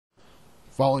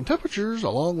Falling temperatures,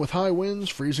 along with high winds,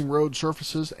 freezing road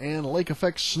surfaces, and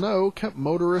lake-effect snow, kept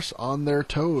motorists on their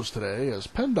toes today as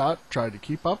PennDOT tried to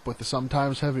keep up with the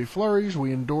sometimes heavy flurries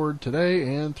we endured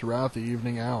today and throughout the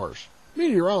evening hours.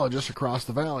 Meteorologists across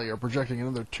the valley are projecting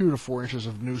another 2 to 4 inches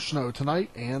of new snow tonight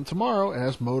and tomorrow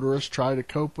as motorists try to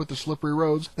cope with the slippery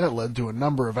roads that led to a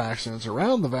number of accidents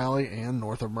around the valley and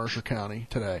north of Mercer County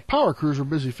today. Power crews were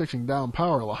busy fixing down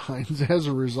power lines as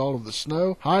a result of the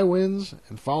snow, high winds,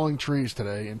 and falling trees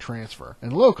today in Transfer.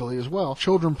 And locally as well,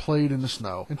 children played in the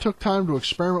snow and took time to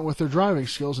experiment with their driving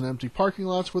skills in empty parking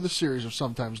lots with a series of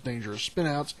sometimes dangerous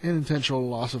spinouts and intentional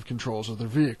loss of controls of their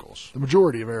vehicles. The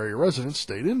majority of area residents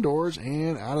stayed indoors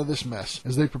and out of this mess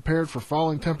as they prepared for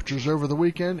falling temperatures over the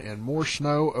weekend and more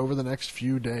snow over the next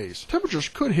few days. Temperatures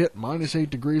could hit -8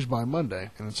 degrees by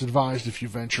Monday, and it's advised if you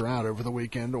venture out over the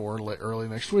weekend or early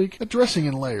next week that dressing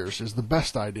in layers is the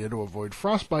best idea to avoid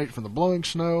frostbite from the blowing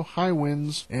snow, high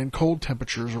winds, and cold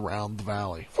temperatures around the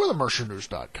valley. For the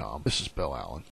MercerNews.com, this is Bill Allen.